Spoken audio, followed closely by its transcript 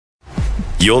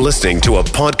You're listening to a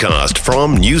podcast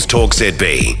from News Talk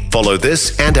ZB. Follow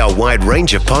this and our wide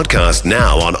range of podcasts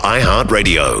now on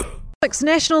iHeartRadio.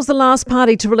 National's the last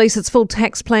party to release its full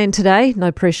tax plan today.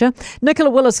 No pressure.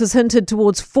 Nicola Willis has hinted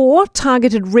towards 4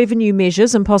 targeted revenue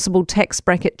measures and possible tax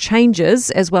bracket changes,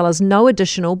 as well as no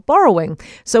additional borrowing.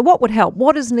 So what would help?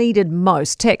 What is needed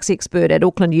most? Tax expert at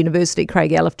Auckland University,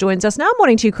 Craig Elliffe, joins us now.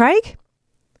 Morning to you, Craig.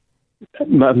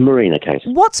 Marina, Kate.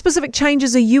 What specific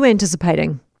changes are you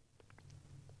anticipating?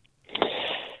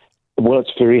 Well,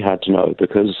 it's very hard to know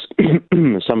because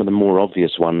some of the more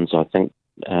obvious ones, I think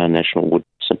National would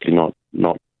simply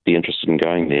not be interested in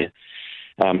going there.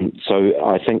 So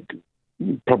I think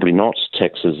probably not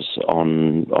taxes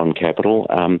on capital.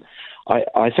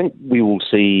 I think we will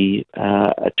see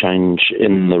a change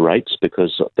in the rates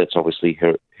because that's obviously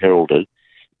heralded,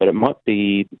 but it might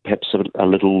be perhaps a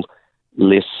little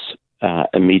less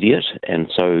immediate,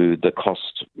 and so the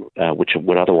cost, which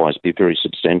would otherwise be very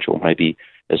substantial, maybe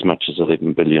as much as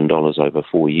 $11 billion over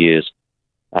 4 years,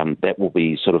 that will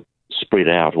be sort of spread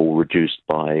out or reduced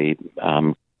by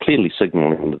clearly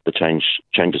signalling that the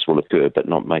changes will occur, but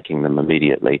not making them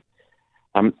immediately.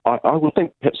 I would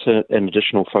think perhaps an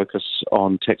additional focus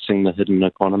on taxing the hidden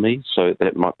economy, so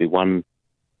that might be one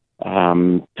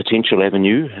potential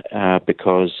avenue,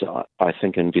 because I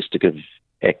think investigative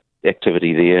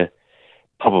activity there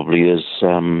probably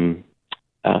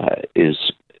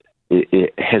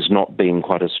it has not been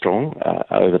quite as strong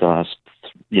over the last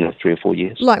 3 or 4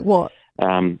 years. Like what?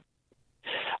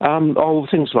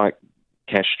 Things like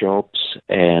cash jobs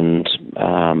and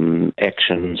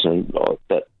actions and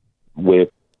that where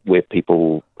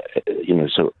people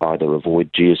sort of either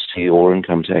avoid GST or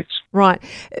income tax. Right.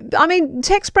 I mean,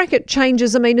 tax bracket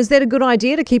changes. I mean, is that a good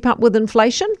idea to keep up with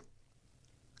inflation?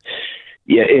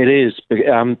 Yeah, it is,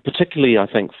 particularly I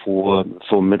think for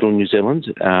Middle New Zealand,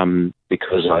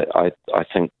 because I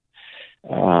think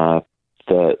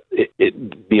the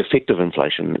effect of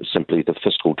inflation, simply the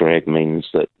fiscal drag, means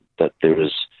that there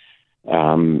is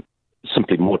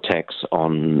simply more tax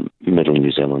on Middle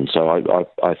New Zealand. So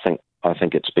I think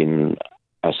it's been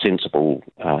a sensible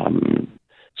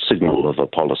signal of a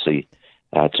policy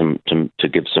to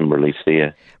give some relief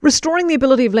there. Restoring the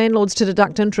ability of landlords to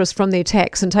deduct interest from their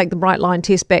tax and take the Bright Line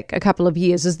test back a couple of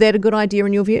years, is that a good idea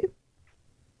in your view?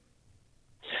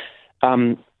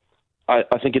 I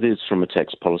think it is from a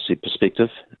tax policy perspective.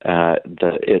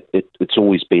 It's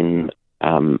always been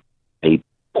a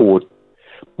poor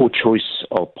choice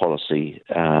of policy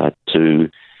as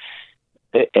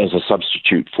a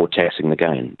substitute for taxing the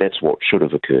gain. That's what should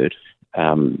have occurred.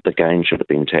 The gain should have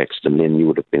been taxed, and then you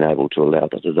would have been able to allow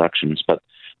the deductions. But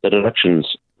the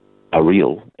deductions are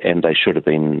real, and it should have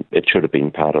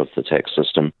been part of the tax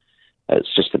system.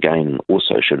 It's just the gain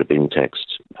also should have been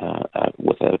taxed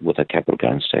with a capital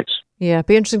gains tax. Yeah, it'd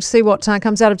be interesting to see what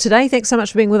comes out of today. Thanks so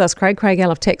much for being with us, Craig. Craig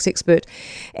Elliffe, tax expert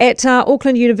at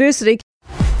Auckland University.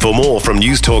 For more from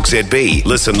News Talk ZB,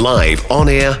 listen live, on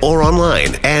air or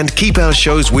online, and keep our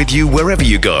shows with you wherever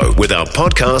you go with our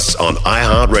podcasts on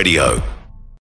iHeartRadio.